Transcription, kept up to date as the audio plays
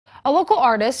A local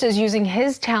artist is using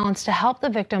his talents to help the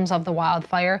victims of the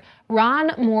wildfire. Ron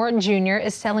Moore Jr.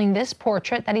 is selling this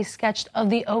portrait that he sketched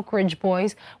of the Oak Ridge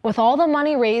Boys, with all the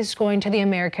money raised going to the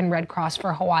American Red Cross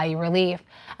for Hawaii relief.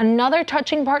 Another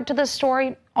touching part to the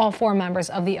story, all 4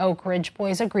 members of the Oak Ridge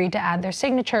Boys agreed to add their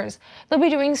signatures. They'll be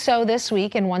doing so this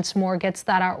week, and once Moore gets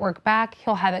that artwork back,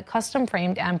 he'll have it custom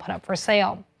framed and put up for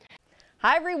sale.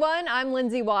 Hi everyone, I'm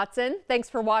Lindsay Watson. Thanks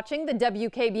for watching the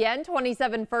WKBN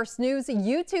 27 First News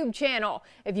YouTube channel.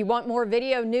 If you want more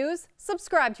video news,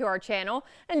 subscribe to our channel.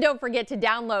 And don't forget to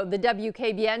download the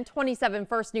WKBN 27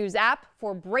 First News app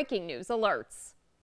for breaking news alerts.